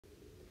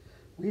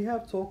We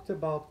have talked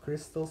about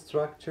crystal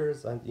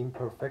structures and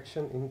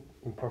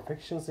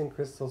imperfections in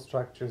crystal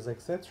structures,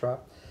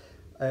 etc.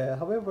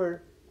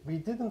 However, we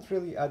didn't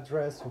really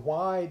address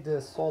why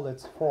the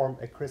solids form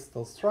a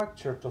crystal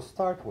structure to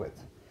start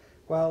with.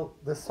 Well,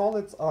 the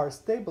solids are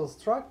stable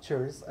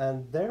structures,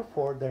 and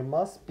therefore there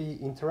must be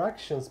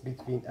interactions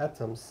between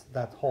atoms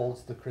that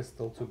holds the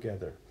crystal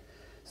together.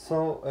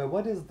 So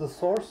what is the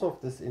source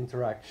of this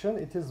interaction?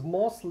 It is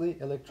mostly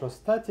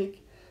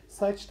electrostatic,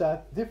 such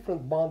that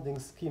different bonding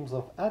schemes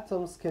of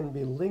atoms can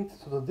be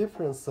linked to the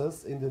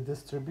differences in the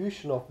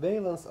distribution of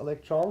valence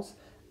electrons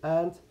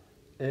and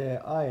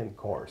ion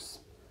cores.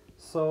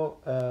 So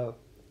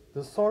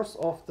the source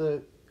of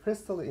the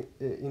crystal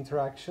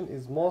interaction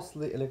is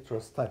mostly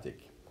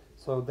electrostatic.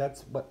 So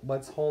that's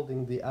what's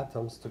holding the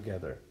atoms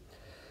together.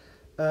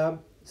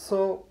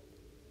 So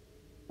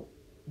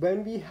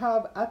when we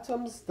have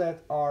atoms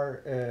that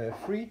are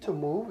free to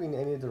move in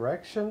any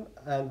direction,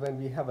 and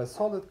when we have a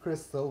solid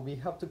crystal, we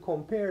have to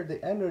compare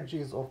the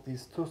energies of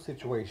these two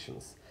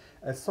situations.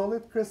 A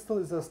solid crystal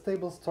is a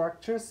stable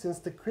structure since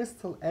the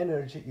crystal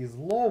energy is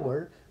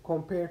lower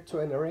compared to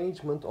an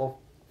arrangement of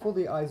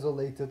fully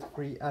isolated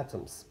free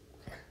atoms.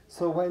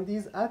 So when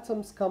these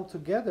atoms come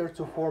together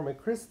to form a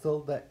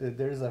crystal,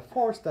 there is a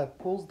force that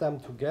pulls them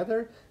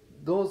together.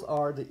 Those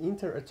are the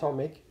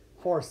interatomic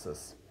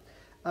forces.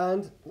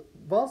 And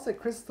once a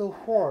crystal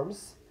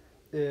forms,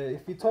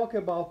 if we talk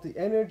about the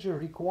energy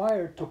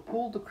required to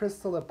pull the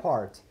crystal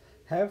apart,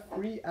 have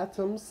free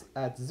atoms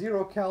at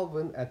 0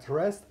 Kelvin at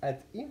rest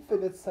at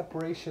infinite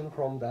separation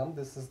from them.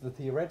 This is the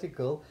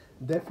theoretical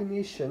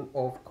definition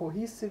of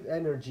cohesive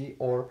energy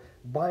or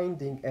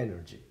binding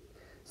energy.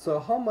 So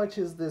how much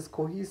is this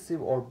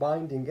cohesive or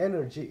binding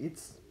energy?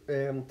 It's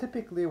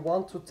typically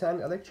 1 to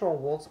 10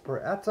 electron volts per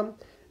atom,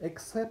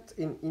 except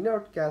in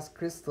inert gas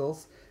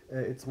crystals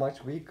it's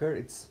much weaker.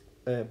 It's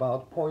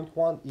about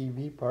 0.1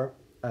 eV per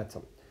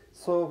atom.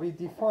 So we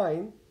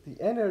define the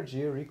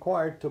energy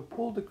required to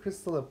pull the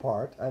crystal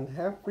apart and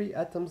have free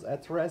atoms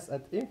at rest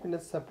at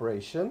infinite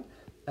separation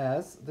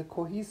as the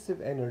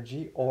cohesive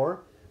energy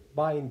or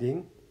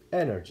binding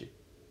energy.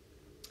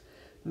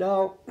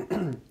 Now,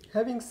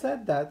 having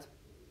said that,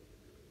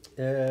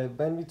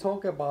 when we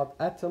talk about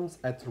atoms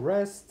at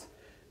rest,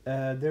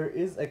 there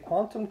is a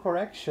quantum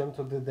correction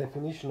to the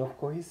definition of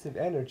cohesive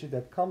energy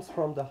that comes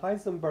from the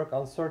Heisenberg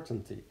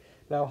uncertainty.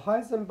 Now,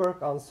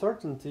 Heisenberg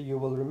uncertainty, you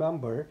will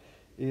remember,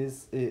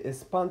 is a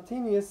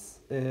spontaneous,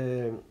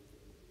 if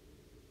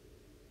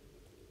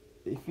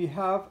you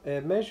have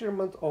a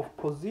measurement of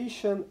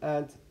position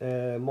and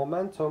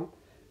momentum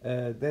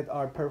that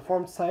are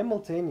performed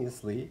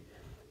simultaneously,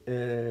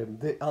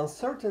 the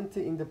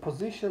uncertainty in the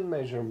position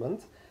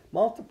measurement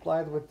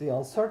multiplied with the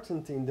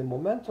uncertainty in the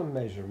momentum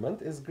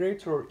measurement is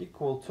greater or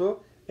equal to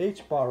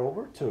h bar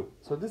over 2.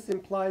 So this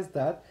implies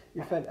that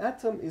if an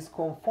atom is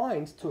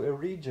confined to a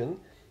region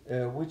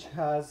which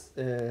has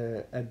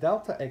a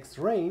delta x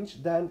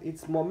range, then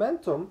its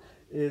momentum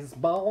is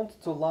bound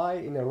to lie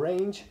in a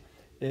range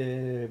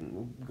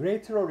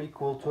greater or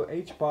equal to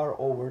h bar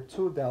over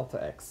 2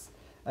 delta x.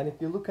 And if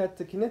you look at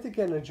the kinetic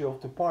energy of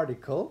the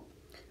particle,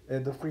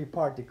 the free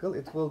particle,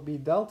 it will be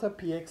delta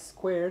px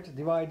squared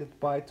divided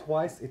by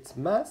twice its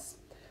mass.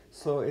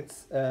 So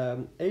it's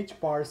h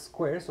bar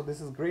squared. So this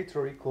is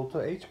greater or equal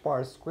to h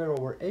bar squared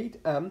over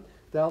 8m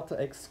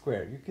delta x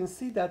squared. You can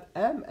see that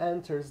m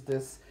enters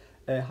this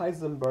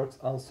Heisenberg's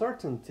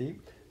uncertainty.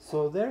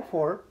 So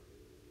therefore,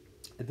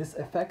 this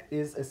effect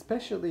is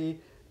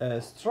especially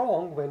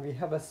strong when we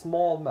have a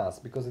small mass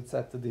because it's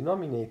at the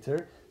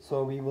denominator.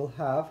 So we will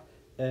have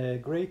a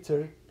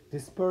greater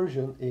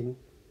dispersion in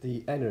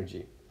the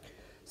energy.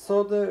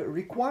 So the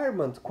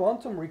requirement,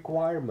 quantum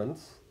requirement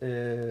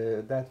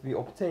that we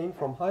obtain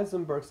from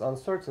Heisenberg's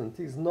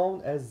uncertainty is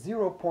known as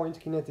zero-point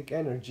kinetic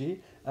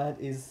energy, and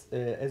is,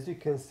 as you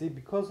can see,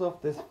 because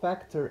of this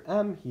factor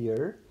m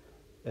here,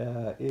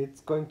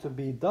 it's going to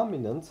be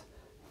dominant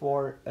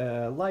for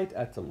light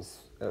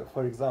atoms.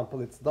 For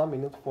example, it's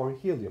dominant for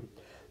helium.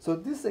 So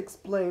this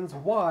explains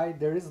why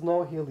there is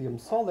no helium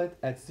solid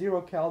at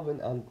 0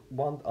 Kelvin and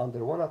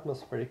under 1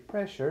 atmospheric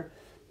pressure.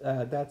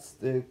 That's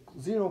the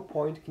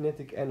zero-point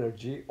kinetic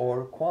energy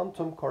or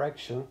quantum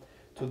correction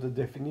to the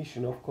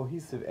definition of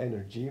cohesive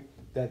energy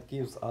that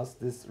gives us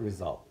this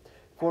result.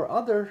 For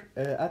other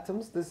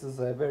atoms, this is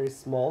a very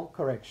small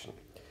correction.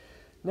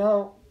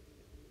 Now,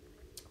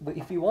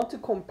 if we want to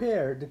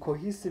compare the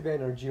cohesive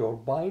energy or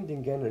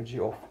binding energy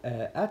of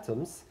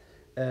atoms,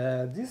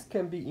 this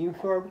can be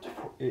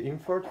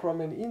inferred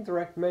from an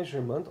indirect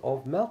measurement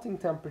of melting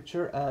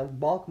temperature and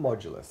bulk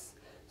modulus.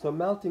 So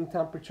melting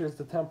temperature is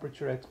the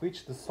temperature at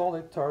which the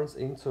solid turns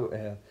into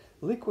a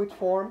liquid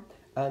form,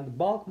 and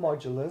bulk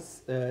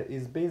modulus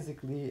is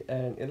basically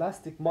an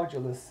elastic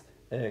modulus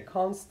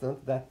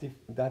constant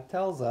that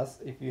tells us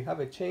if you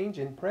have a change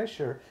in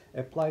pressure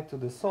applied to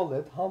the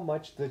solid, how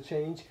much the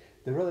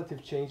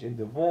relative change in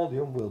the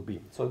volume will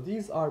be. So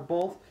these are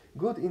both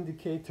good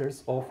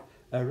indicators of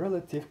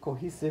relative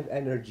cohesive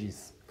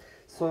energies.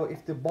 So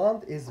if the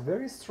bond is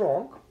very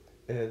strong,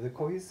 the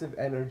cohesive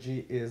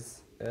energy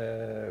is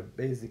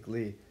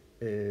basically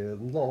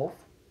low,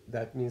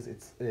 that means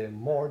it's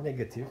more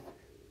negative,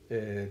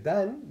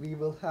 then we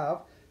will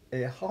have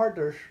a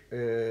harder,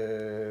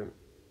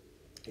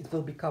 it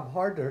will become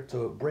harder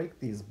to break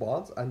these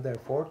bonds and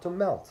therefore to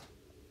melt.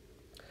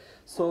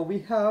 So we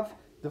have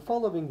the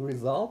following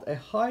result: a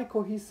high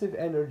cohesive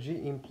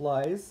energy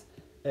implies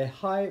a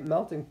high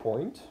melting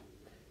point.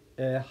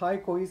 High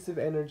cohesive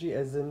energy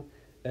as in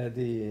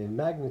the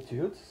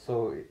magnitude,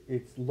 so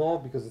it's low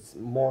because it's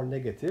more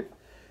negative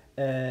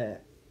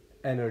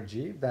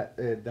energy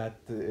that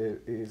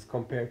is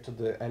compared to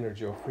the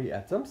energy of free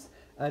atoms.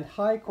 And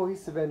high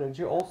cohesive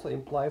energy also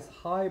implies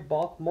high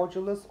bulk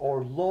modulus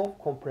or low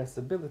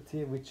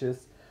compressibility, which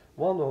is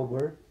 1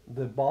 over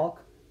the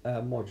bulk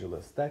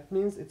modulus. That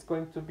means it's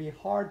going to be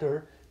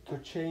harder to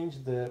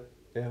change the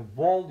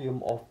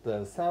volume of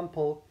the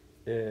sample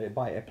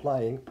by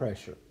applying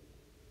pressure.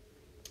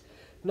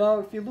 Now,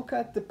 if you look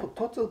at the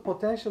total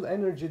potential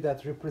energy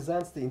that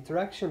represents the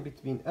interaction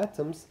between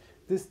atoms,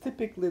 this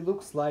typically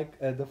looks like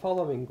the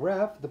following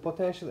graph. The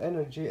potential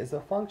energy as a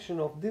function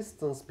of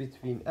distance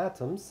between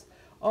atoms,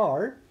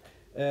 R,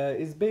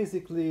 is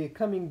basically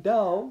coming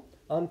down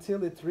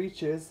until it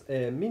reaches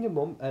a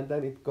minimum, and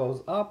then it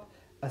goes up,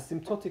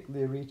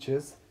 asymptotically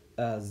reaches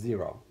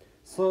 0.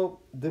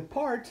 So the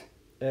part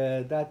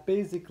that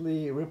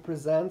basically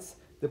represents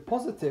the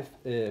positive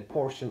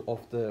portion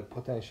of the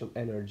potential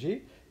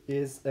energy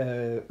is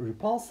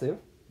repulsive,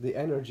 the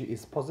energy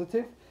is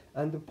positive,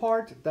 and the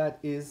part that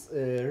is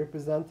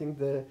representing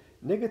the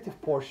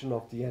negative portion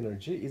of the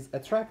energy is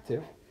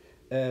attractive.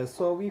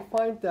 So we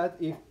find that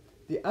if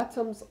the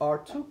atoms are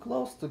too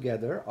close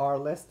together, R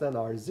less than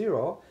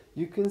R0,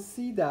 you can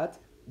see that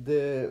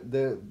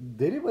the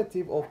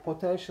derivative of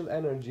potential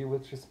energy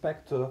with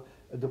respect to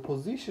the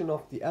position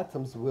of the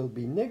atoms will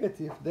be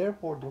negative,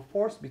 therefore the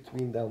force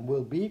between them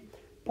will be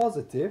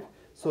positive,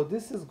 so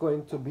this is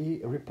going to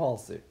be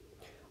repulsive.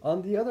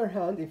 On the other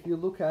hand, if you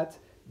look at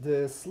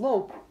the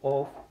slope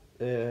of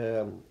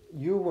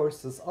U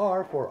versus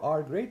R for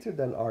R greater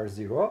than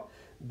R0,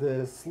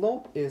 the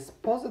slope is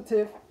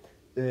positive,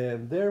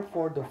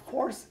 therefore the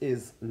force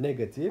is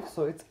negative,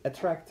 so it's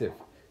attractive.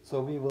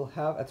 So we will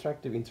have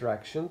attractive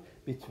interaction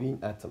between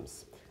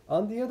atoms.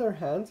 On the other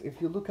hand,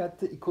 if you look at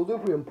the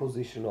equilibrium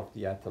position of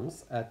the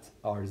atoms at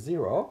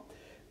R0,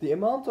 the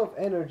amount of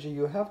energy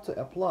you have to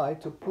apply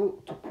to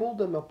pull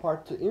them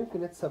apart to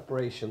infinite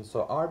separation,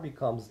 so R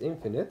becomes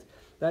infinite,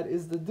 that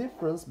is the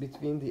difference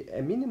between the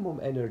minimum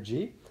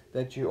energy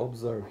that you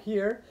observe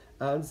here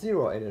and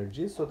zero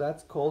energy, so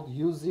that's called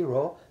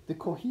U0, the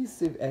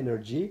cohesive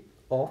energy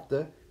of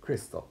the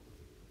crystal.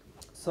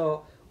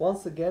 So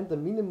once again, the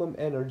minimum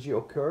energy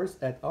occurs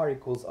at R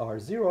equals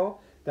R0,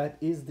 that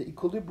is the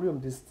equilibrium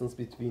distance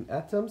between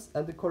atoms,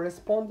 and the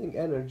corresponding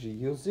energy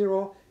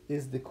U0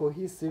 is the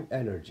cohesive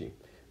energy.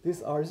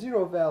 This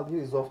R0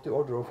 value is of the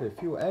order of a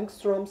few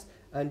angstroms,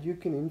 and you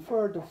can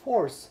infer the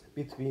force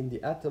between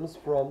the atoms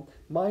from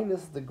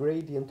minus the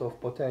gradient of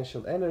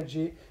potential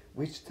energy,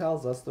 which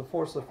tells us the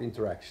force of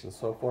interaction.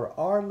 So for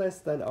R less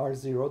than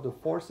R0, the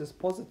force is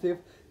positive,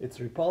 it's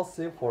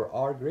repulsive. For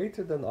R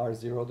greater than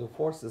R0, the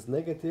force is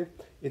negative,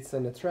 it's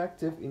an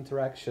attractive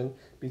interaction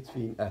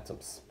between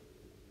atoms.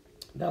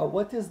 Now,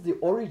 what is the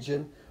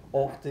origin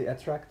of the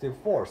attractive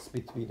force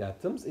between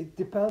atoms? It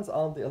depends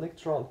on the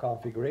electron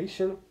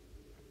configuration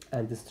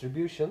and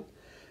distribution.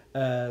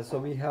 So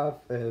we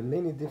have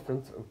many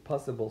different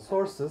possible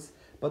sources,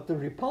 but the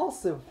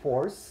repulsive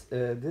force,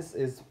 this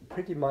is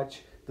pretty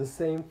much the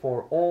same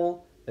for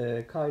all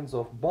kinds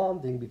of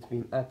bonding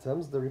between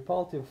atoms. The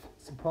repulsive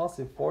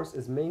force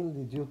is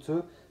mainly due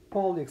to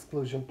Pauli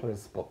exclusion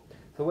principle.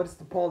 So what is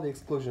the Pauli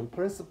exclusion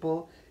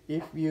principle?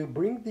 If you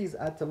bring these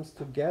atoms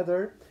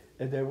together,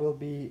 there will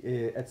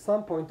be, at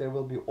some point, there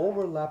will be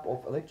overlap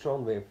of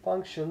electron wave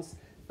functions,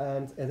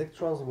 and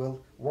electrons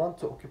will want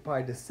to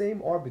occupy the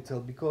same orbital,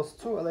 because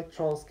two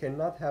electrons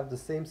cannot have the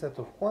same set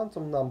of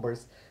quantum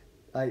numbers,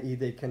 i.e.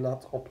 they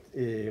cannot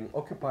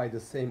occupy the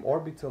same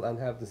orbital and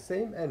have the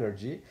same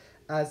energy.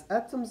 As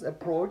atoms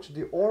approach,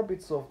 the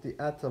orbits of the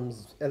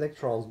atoms'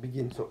 electrons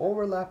begin to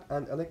overlap,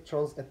 and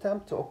electrons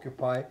attempt to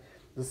occupy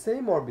the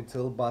same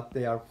orbital, but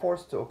they are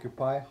forced to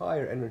occupy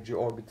higher energy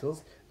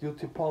orbitals due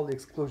to Pauli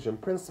exclusion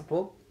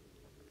principle.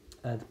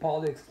 And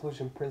Pauli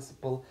exclusion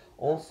principle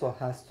also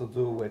has to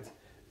do with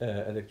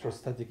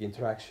electrostatic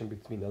interaction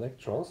between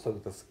electrons, so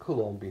that's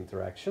Coulomb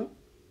interaction.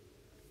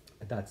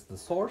 That's the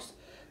source.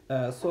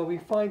 So we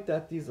find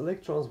that these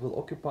electrons will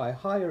occupy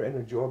higher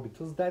energy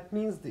orbitals. That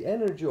means the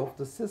energy of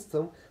the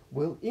system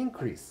will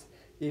increase.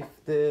 If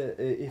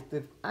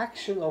the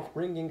action of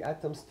bringing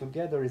atoms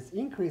together is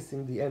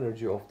increasing the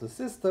energy of the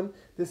system,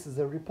 this is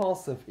a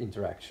repulsive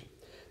interaction.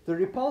 The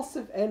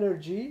repulsive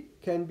energy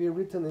can be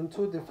written in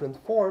two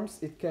different forms.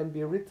 It can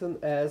be written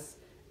as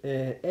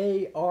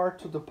AR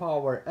to the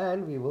power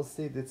n. We will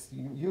see that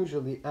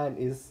usually n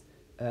is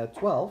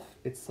 12.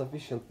 It's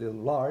sufficiently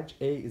large.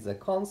 A is a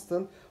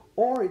constant.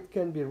 Or it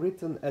can be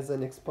written as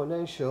an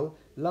exponential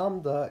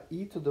lambda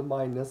e to the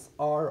minus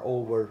r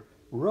over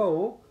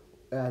rho,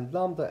 and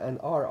lambda and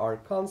r are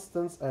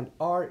constants, and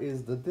r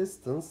is the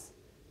distance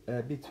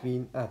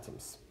between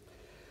atoms.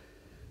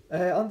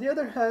 On the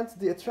other hand,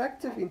 the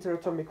attractive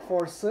interatomic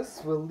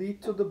forces will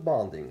lead to the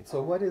bonding.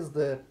 So what is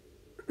the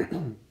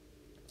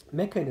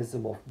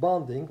mechanism of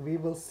bonding? We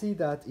will see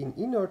that in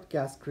inert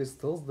gas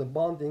crystals, the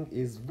bonding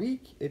is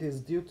weak. It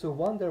is due to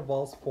van der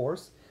Waals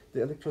force,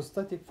 the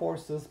electrostatic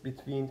forces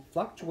between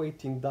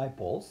fluctuating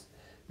dipoles.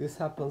 This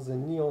happens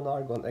in neon,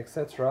 argon,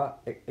 etc.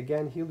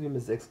 Again, helium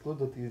is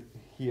excluded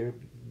here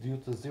due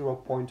to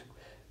 0-point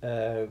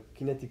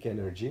kinetic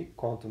energy,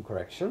 quantum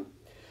correction.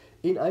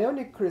 In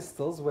ionic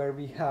crystals, where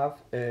we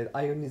have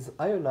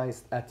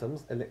ionized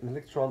atoms, an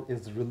electron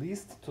is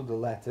released to the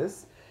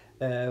lattice.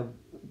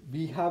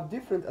 We have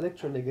different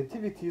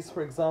electronegativities.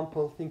 For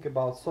example, think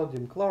about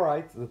sodium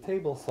chloride, the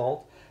table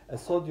salt.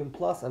 Sodium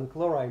plus and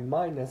chlorine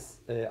minus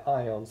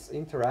ions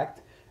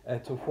interact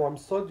to form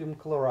sodium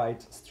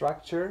chloride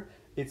structure.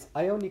 It's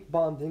ionic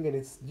bonding, and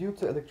it's due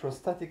to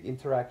electrostatic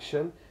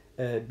interaction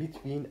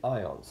between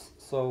ions.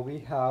 So we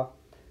have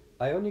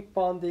ionic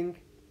bonding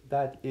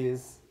that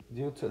is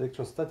due to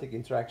electrostatic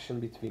interaction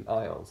between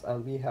ions,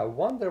 and we have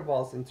van der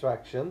Waals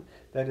interaction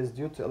that is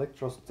due to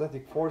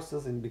electrostatic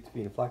forces in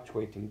between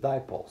fluctuating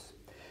dipoles.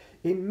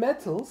 In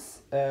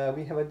metals,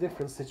 we have a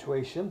different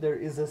situation. There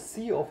is a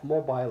sea of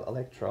mobile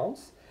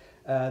electrons.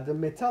 The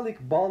metallic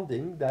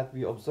bonding that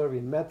we observe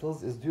in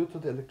metals is due to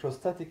the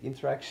electrostatic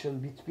interaction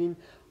between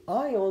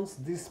ions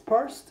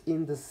dispersed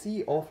in the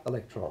sea of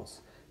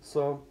electrons.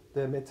 So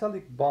the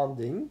metallic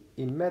bonding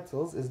in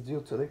metals is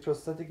due to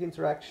electrostatic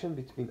interaction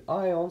between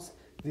ions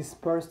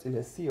dispersed in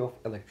a sea of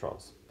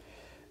electrons.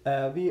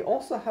 We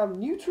also have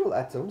neutral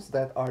atoms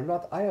that are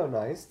not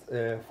ionized,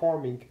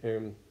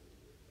 forming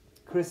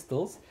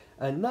crystals,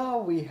 and now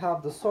we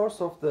have the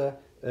source of the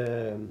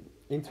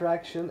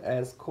interaction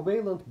as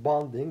covalent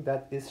bonding,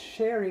 that is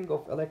sharing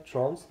of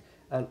electrons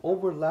and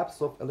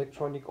overlaps of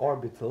electronic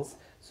orbitals.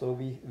 So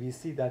we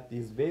see that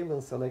these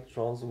valence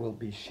electrons will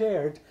be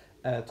shared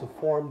to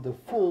form the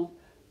full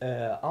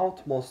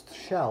outmost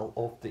shell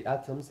of the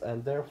atoms,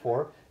 and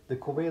therefore the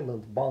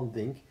covalent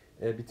bonding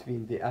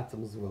between the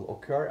atoms will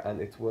occur,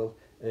 and it will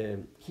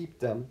keep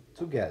them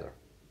together.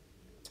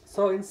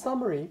 So in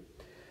summary,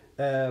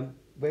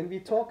 when we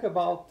talk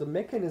about the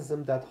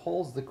mechanism that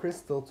holds the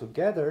crystal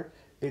together,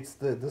 it's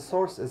the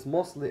source is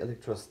mostly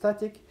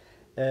electrostatic.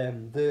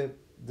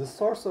 The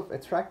source of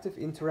attractive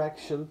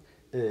interaction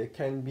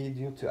can be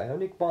due to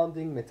ionic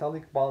bonding,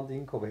 metallic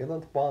bonding,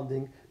 covalent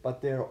bonding,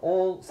 but they're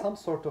all some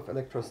sort of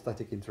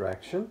electrostatic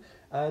interaction.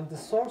 And the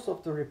source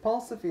of the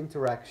repulsive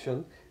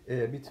interaction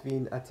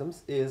between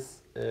atoms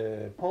is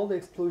Pauli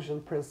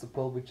exclusion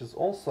principle, which is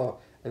also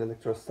an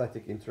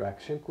electrostatic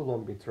interaction,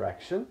 Coulomb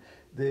interaction.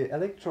 The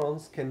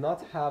electrons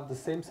cannot have the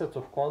same set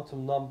of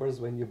quantum numbers.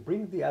 When you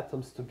bring the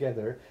atoms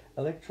together,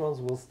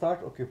 electrons will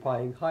start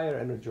occupying higher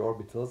energy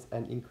orbitals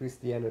and increase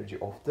the energy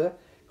of the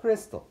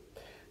crystal.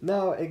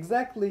 Now,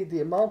 exactly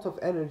the amount of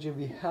energy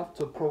we have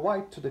to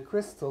provide to the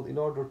crystal in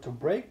order to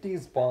break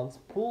these bonds,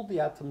 pull the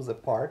atoms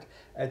apart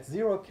at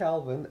 0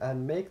 Kelvin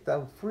and make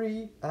them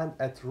free and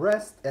at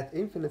rest at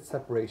infinite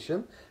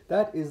separation,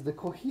 that is the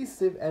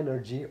cohesive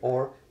energy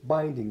or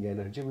binding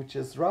energy, which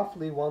is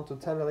roughly 1 to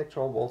 10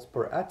 electron volts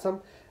per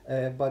atom,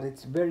 but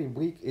it's very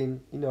weak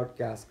in inert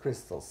gas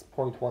crystals,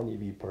 0.1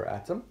 eV per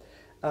atom.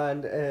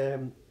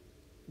 And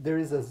there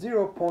is a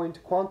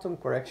 0-point quantum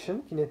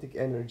correction kinetic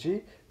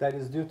energy that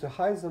is due to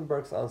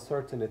Heisenberg's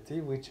uncertainty,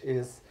 which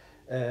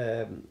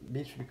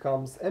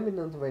becomes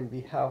eminent when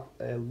we have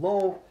a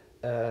low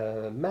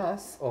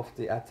mass of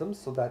the atoms.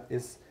 So that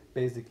is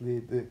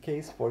basically the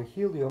case for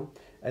helium.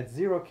 At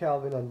 0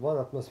 Kelvin and 1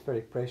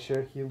 atmospheric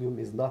pressure, helium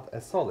is not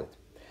a solid.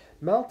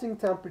 Melting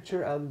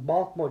temperature and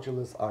bulk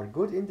modulus are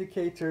good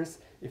indicators.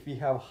 If we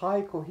have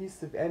high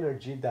cohesive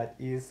energy,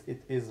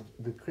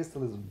 the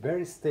crystal is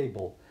very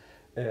stable.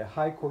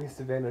 High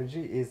cohesive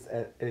energy is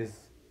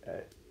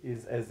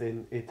as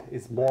in it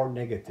is more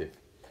negative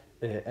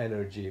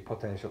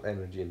potential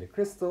energy in the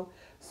crystal.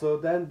 So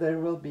then there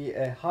will be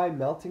a high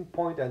melting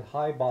point and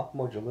high bulk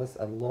modulus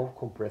and low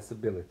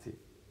compressibility.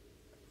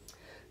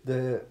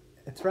 The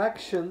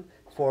attraction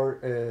for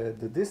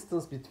the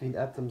distance between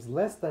atoms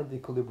less than the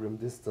equilibrium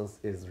distance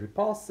is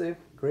repulsive,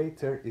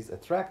 greater is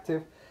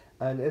attractive.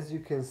 And as you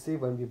can see,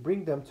 when we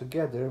bring them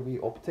together, we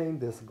obtain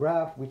this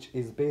graph, which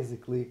is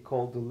basically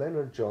called the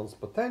Lennard-Jones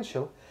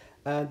potential.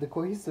 And the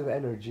cohesive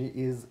energy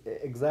is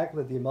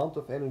exactly the amount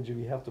of energy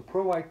we have to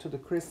provide to the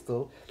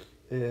crystal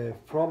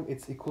from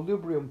its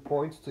equilibrium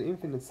point to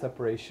infinite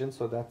separation.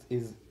 So that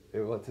is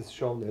what is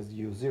shown as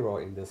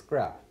U0 in this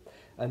graph.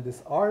 And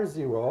this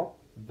R0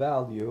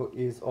 value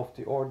is of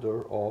the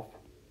order of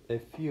a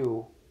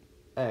few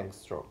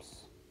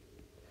angstroms.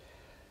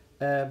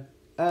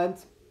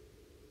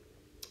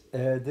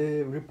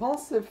 The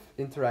repulsive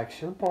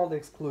interaction, Pauli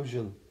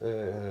exclusion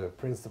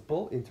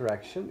principle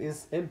interaction,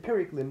 is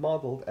empirically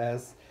modeled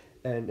as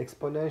an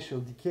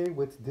exponential decay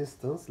with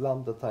distance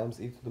lambda times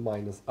e to the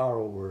minus r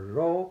over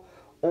rho,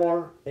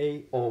 or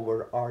a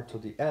over r to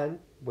the n,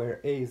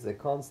 where a is a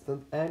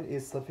constant, n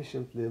is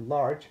sufficiently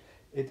large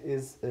it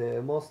is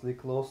mostly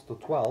close to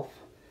 12.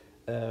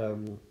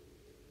 Um,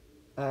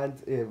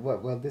 and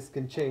well, this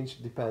can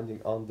change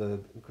depending on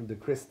the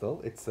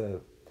crystal. It's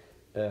a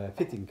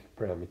fitting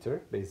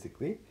parameter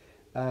basically,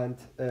 and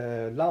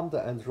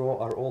lambda and rho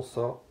are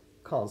also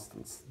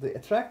constants. The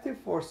attractive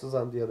forces,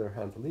 on the other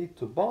hand, lead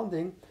to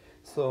bonding.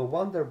 So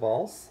van der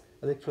Waals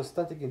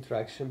electrostatic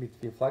interaction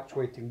between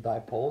fluctuating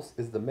dipoles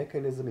is the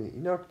mechanism in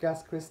inert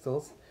gas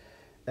crystals.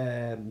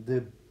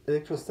 The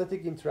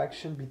electrostatic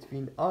interaction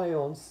between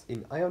ions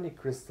in ionic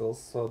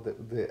crystals, so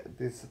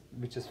this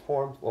which is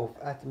formed of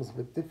atoms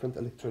with different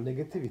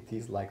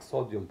electronegativities like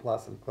sodium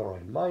plus and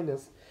chlorine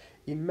minus.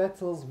 In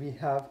metals we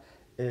have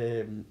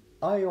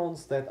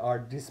ions that are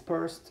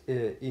dispersed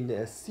in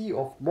a sea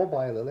of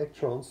mobile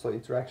electrons, so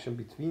interaction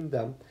between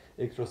them,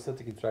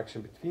 electrostatic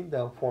interaction between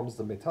them forms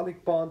the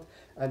metallic bond,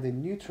 and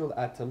in neutral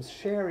atoms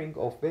sharing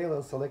of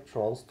valence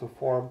electrons to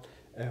form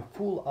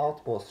full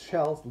outmost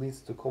shells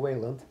leads to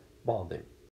covalent bonding.